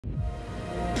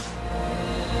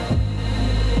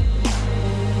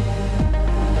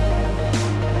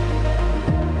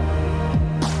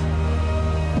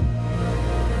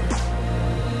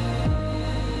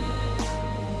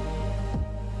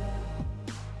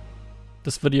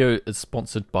This video is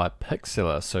sponsored by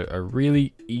Pixlr, so a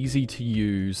really easy to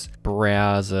use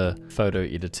browser photo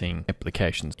editing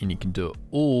applications, and you can do it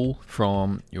all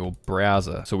from your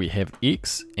browser. So we have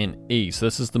X and E, so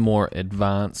this is the more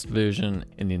advanced version,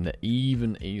 and then the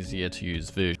even easier to use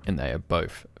version, and they are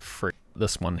both free.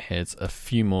 This one has a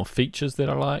few more features that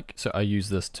I like, so I use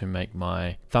this to make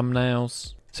my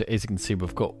thumbnails. So as you can see,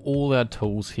 we've got all our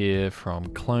tools here, from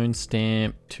clone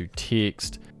stamp to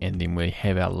text, and then we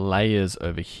have our layers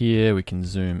over here. We can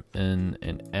zoom in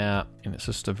and out, and it's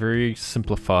just a very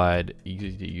simplified,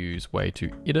 easy to use way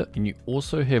to edit. And you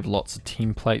also have lots of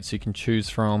templates you can choose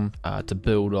from to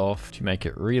build off to make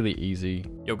it really easy.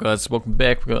 Yo guys, welcome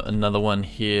back. We've got another one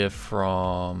here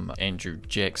from Andrew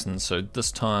Jackson. So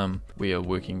this time we are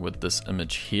working with this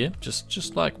image here,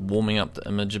 just like warming up the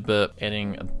image a bit,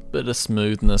 adding a bit of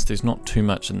smoothness. There's not too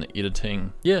much in the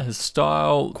editing. Yeah, his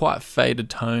style, quite faded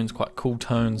tones, quite cool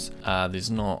tones.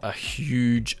 There's not a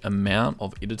huge amount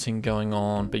of editing going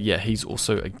on, but yeah, he's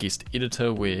also a guest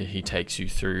editor where he takes you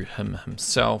through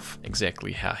himself,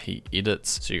 exactly how he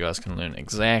edits, so you guys can learn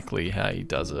exactly how he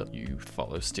does it. You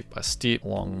follow step by step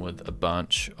along with a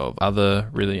bunch of other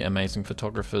really amazing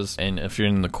photographers, and if you're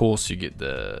in the course you get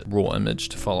the raw image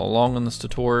to follow along in this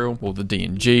tutorial, or the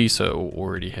DNG, so it will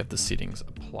already have the settings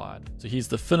applied. So here's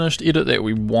the finished edit that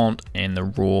we want and the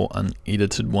raw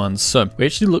unedited ones. So we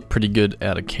actually look pretty good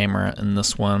out of camera in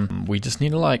this one. We just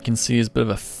need to, like, can see there's a bit of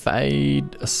a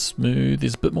fade, a smooth,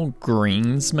 there's a bit more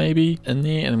greens maybe in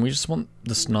there, and we just want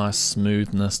this nice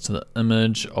smoothness to the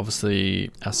image.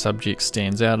 Obviously our subject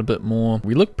stands out a bit more.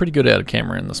 We look pretty good out of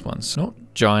camera in this one, so not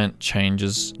giant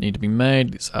changes need to be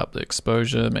made. Let's up the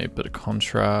exposure, maybe a bit of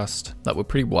contrast. Like, we're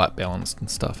pretty white balanced and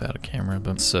stuff out of camera,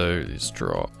 but so let's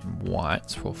draw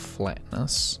whites for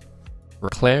flatness. For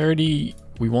clarity,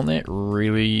 we want that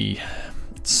really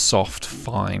soft,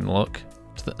 fine look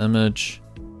to the image,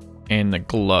 and the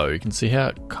glow. You can see how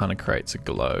it kind of creates a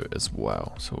glow as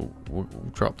well. So we'll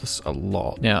drop this a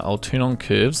lot. Now I'll turn on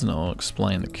curves and I'll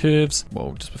explain the curves.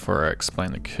 Well, just before I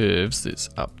explain the curves, let's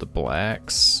up the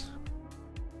blacks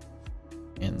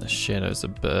and the shadows a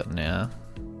bit now,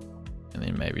 and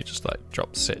then maybe just like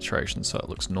drop the saturation so it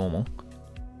looks normal.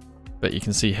 But you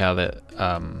can see how that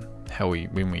how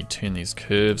when we turn these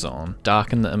curves on,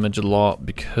 darken the image a lot,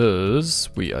 because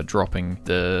we are dropping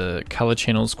the color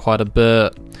channels quite a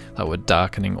bit. Like, we're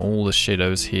darkening all the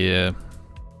shadows here.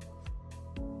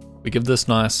 We give this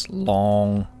nice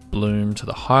long bloom to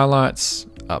the highlights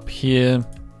up here,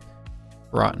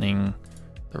 brightening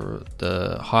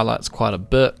the highlights quite a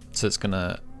bit, so it's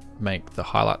gonna make the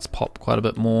highlights pop quite a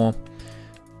bit more.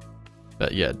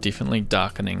 But yeah, definitely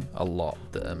darkening a lot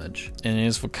the image. And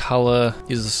as for color,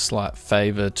 there's a slight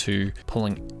favor to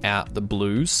pulling out the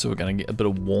blues, so we're going to get a bit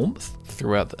of warmth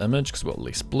throughout the image because we've got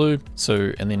less blue.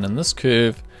 So, and then in this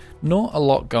curve, not a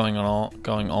lot going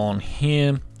on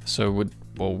here. So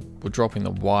we're dropping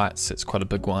the whites. It's quite a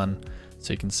big one,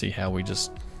 so you can see how we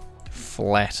just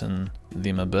flatten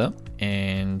them a bit,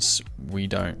 and we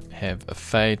don't have a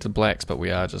fade to blacks, but we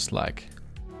are just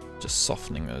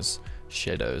softening those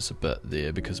shadows a bit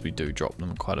there, because we do drop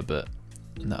them quite a bit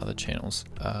in the other channels.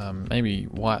 Maybe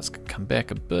whites could come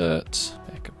back a bit,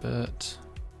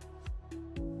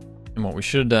 And what we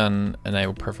should have done,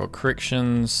 enable profile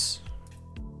corrections.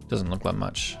 Doesn't look like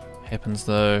much happens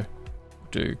though.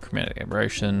 Do chromatic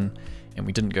aberration, and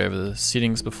we didn't go over the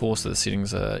settings before, so the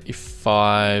settings are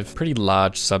F5, pretty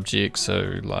large subject,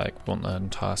 so like want the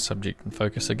entire subject in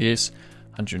focus, I guess.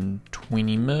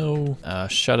 120 mil,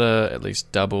 shutter at least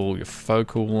double your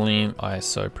focal length,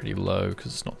 ISO pretty low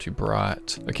because it's not too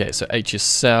bright. Okay, so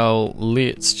HSL,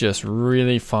 let's just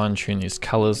really fine tune these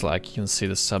colors. Like, you can see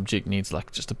the subject needs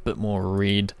like just a bit more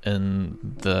red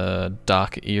in the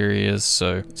darker areas,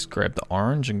 so let's grab the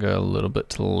orange and go a little bit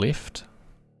to the left,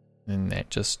 and that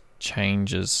just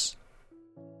changes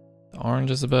the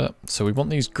oranges a bit. So we want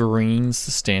these greens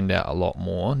to stand out a lot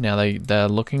more. Now they're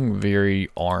looking very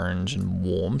orange and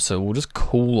warm, so we'll just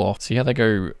cool off. See how they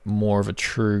go more of a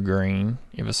true green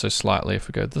ever so slightly if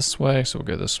we go this way, so we'll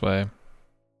go this way.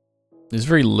 There's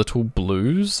very little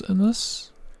blues in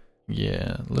this.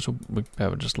 Yeah, I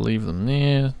would just leave them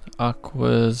there.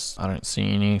 Aquas, I don't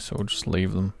see any, so we'll just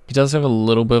leave them. He does have a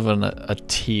little bit of a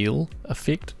teal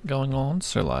effect going on,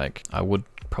 so like I would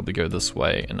probably go this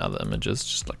way in other images,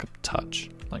 just like a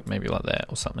touch, like maybe like that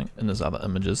or something in those other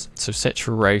images. So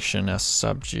saturation, our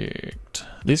subject.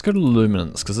 Let's go to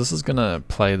luminance, because this is gonna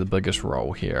play the biggest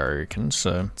role here, I reckon.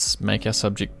 So let's make our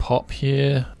subject pop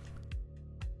here.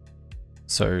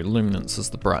 So luminance is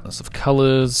the brightness of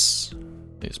colors.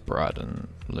 There's bright and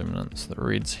luminance, the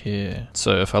reds here.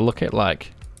 So if I look at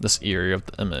like this area of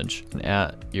the image and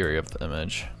our area of the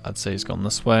image, I'd say he's gone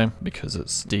this way because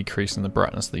it's decreasing the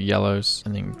brightness of the yellows.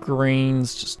 And then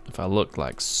greens, just if I look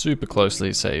like super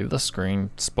closely, say this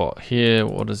green spot here,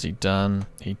 what has he done?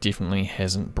 He definitely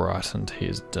hasn't brightened, he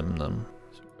has dimmed them.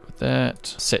 So with that,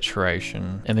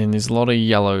 saturation, and then there's a lot of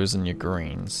yellows in your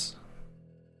greens.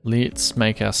 Let's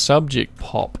make our subject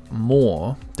pop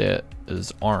more, that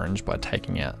is orange, by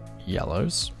taking out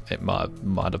yellows. It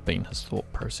might have been his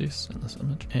thought process in this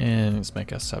image. And let's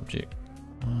make our subject,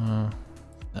 no,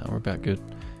 we're about good.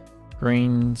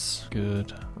 Greens,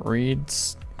 good.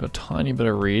 Reds, got a tiny bit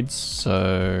of reds,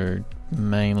 so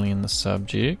mainly in the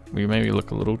subject. We maybe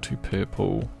look a little too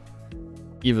purple,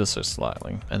 ever so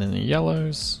slightly. And then the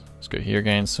yellows, let's go here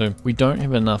again. So we don't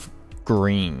have enough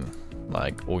green,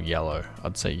 like, or yellow,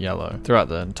 I'd say yellow, throughout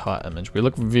the entire image. We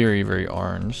look very, very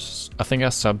orange. I think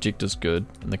our subject is good,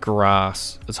 and the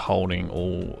grass is holding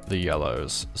all the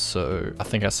yellows. So I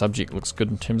think our subject looks good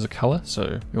in terms of color.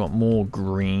 So we want more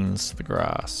greens to the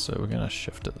grass. So we're gonna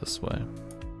shift it this way.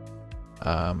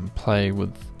 Play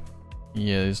with,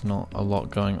 yeah, there's not a lot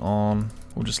going on.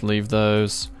 We'll just leave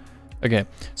those. Okay,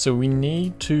 so we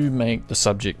need to make the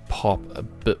subject pop a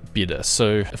bit better.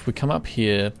 So if we come up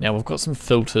here, now we've got some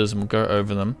filters and we'll go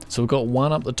over them. So we've got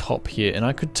one up the top here, and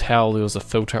I could tell there was a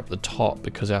filter up the top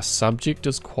because our subject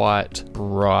is quite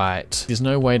bright. There's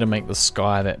no way to make the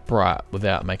sky that bright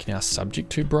without making our subject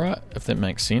too bright, if that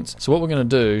makes sense. So what we're gonna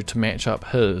do to match up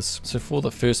his, so for the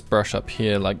first brush up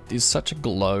here, like there's such a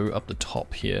glow up the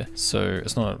top here. So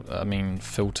it's not, I mean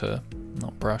filter,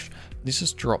 not brush. Let's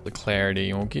just drop the clarity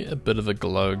and we'll get a bit of a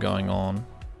glow going on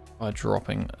by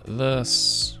dropping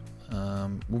this.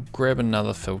 We'll grab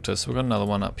another filter, so we've got another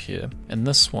one up here. And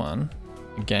this one,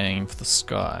 again for the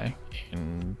sky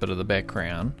and a bit of the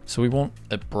background. So we want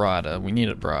it brighter, we need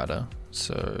it brighter.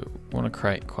 So we want to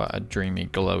create quite a dreamy,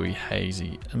 glowy,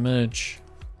 hazy image.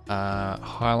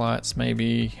 Highlights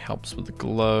maybe, helps with the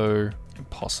glow, and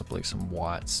possibly some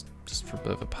whites, just for a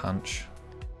bit of a punch.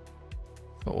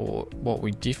 Or what we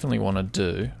definitely want to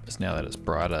do is, now that it's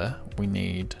brighter, we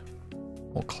need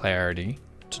more clarity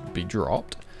to be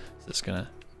dropped. So it's going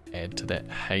to add to that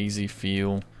hazy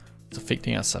feel. It's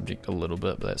affecting our subject a little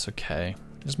bit, but that's okay.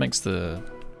 It just makes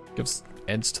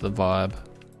adds to the vibe.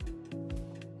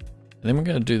 And then we're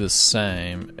going to do the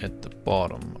same at the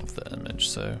bottom of the image.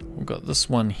 So we've got this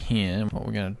one here. What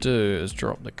we're going to do is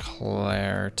drop the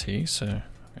clarity. So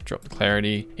drop the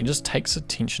clarity. It just takes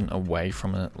attention away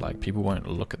from it. Like people won't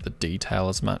look at the detail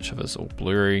as much if it's all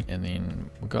blurry. And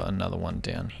then we've got another one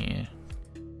down here.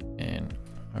 And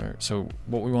so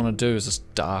what we want to do is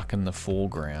just darken the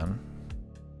foreground.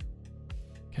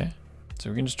 Okay, so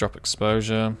we can just drop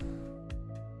exposure,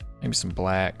 maybe some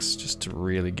blacks just to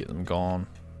really get them gone.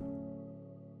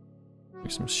 Maybe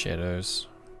some shadows.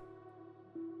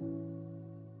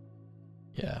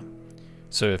 Yeah.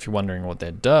 So if you're wondering what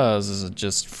that does, is it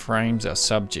just frames our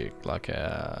subject. Like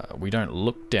we don't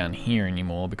look down here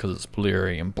anymore because it's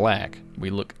blurry and black. We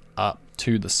look up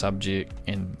to the subject,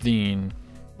 and then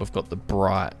we've got the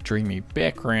bright, dreamy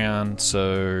background.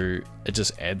 So it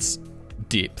just adds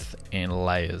depth and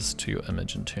layers to your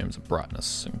image in terms of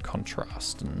brightness and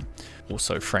contrast, and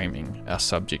also framing our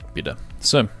subject better.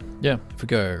 So yeah, if we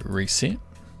go reset,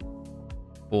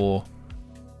 or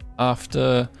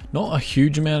after not a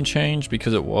huge amount of change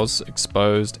because it was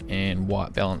exposed and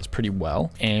white balanced pretty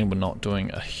well, and we're not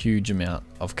doing a huge amount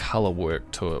of color work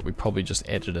to it. We probably just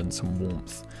added in some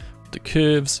warmth with the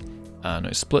curves, no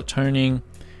split toning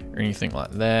or anything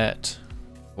like that.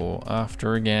 Or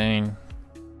after again.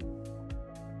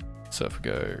 So if we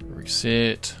go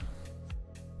reset,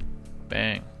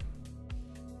 bang.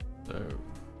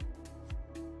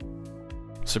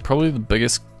 So probably the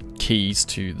biggest keys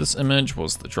to this image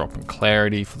was the drop in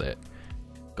clarity for that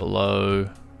glow,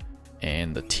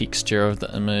 and the texture of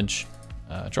the image.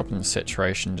 Dropping the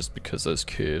saturation just because those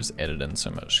curves added in so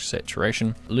much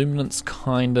saturation. Luminance,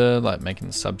 kinda like making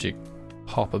the subject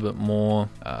pop a bit more.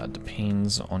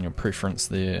 Depends on your preference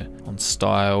there. On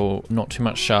style, not too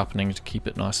much sharpening to keep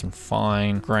it nice and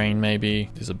fine. Grain maybe.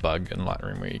 There's a bug in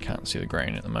Lightroom where you can't see the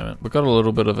grain at the moment. We've got a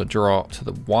little bit of a drop to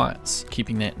the whites,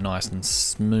 keeping that nice and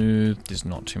smooth. There's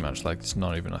not too much, like there's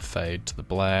not even a fade to the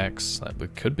blacks. Like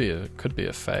it could be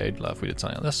a fade, like if we did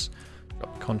something like this.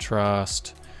 Drop the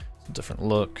contrast, it's a different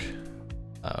look.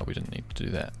 we didn't need to do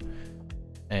that.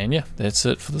 And yeah, that's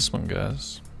it for this one,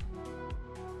 guys.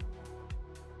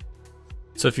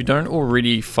 So if you don't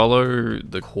already follow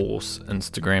the course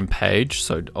Instagram page,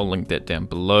 so I'll link that down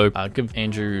below. Give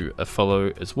Andrew a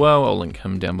follow as well. I'll link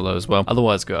him down below as well.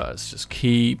 Otherwise, guys, just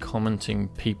keep commenting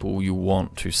people you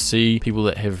want to see, people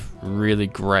that have really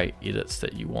great edits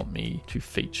that you want me to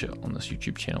feature on this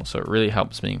YouTube channel. So it really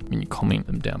helps me when you comment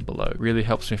them down below. It really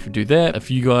helps me if you do that. If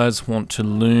you guys want to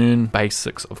learn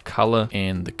basics of color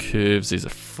and the curves, there's a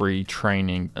free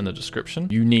training in the description.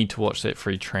 You need to watch that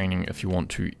free training if you want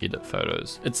to edit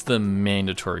photos. It's the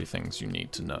mandatory things you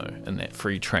need to know in that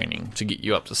free training to get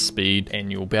you up to speed, and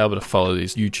you'll be able to follow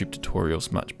these YouTube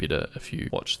tutorials much better if you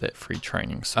watch that free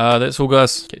training. So that's all,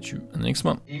 guys. Catch you in the next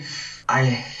one. If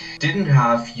I didn't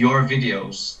have your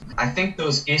videos, I think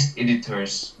those guest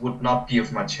editors would not be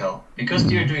of much help,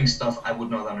 because you're doing stuff I would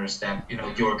not understand, you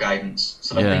know, your guidance.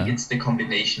 So I think it's the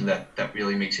combination that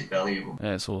really makes it valuable.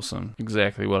 That's awesome.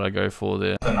 Exactly what I go for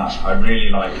there. I really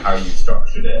like how you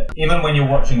structured it. Even when you're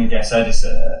watching a guest editor,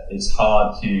 it's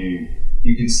hard to,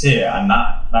 you can see it, and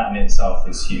that in itself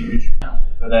is huge.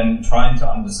 But then trying to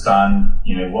understand,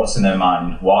 you know, what's in their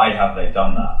mind, why have they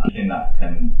done that? I think that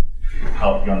can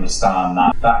help you understand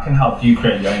that. That can help you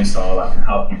create your own style, that can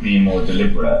help you be more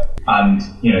deliberate and,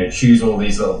 you know, choose all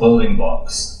these little building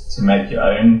blocks to make your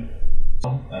own,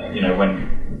 you know,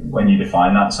 when you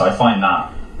define that. So I find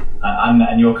that,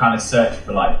 and your kind of search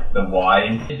for like the why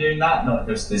you're doing that, not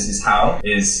just this is how,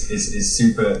 is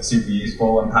super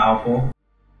useful and powerful.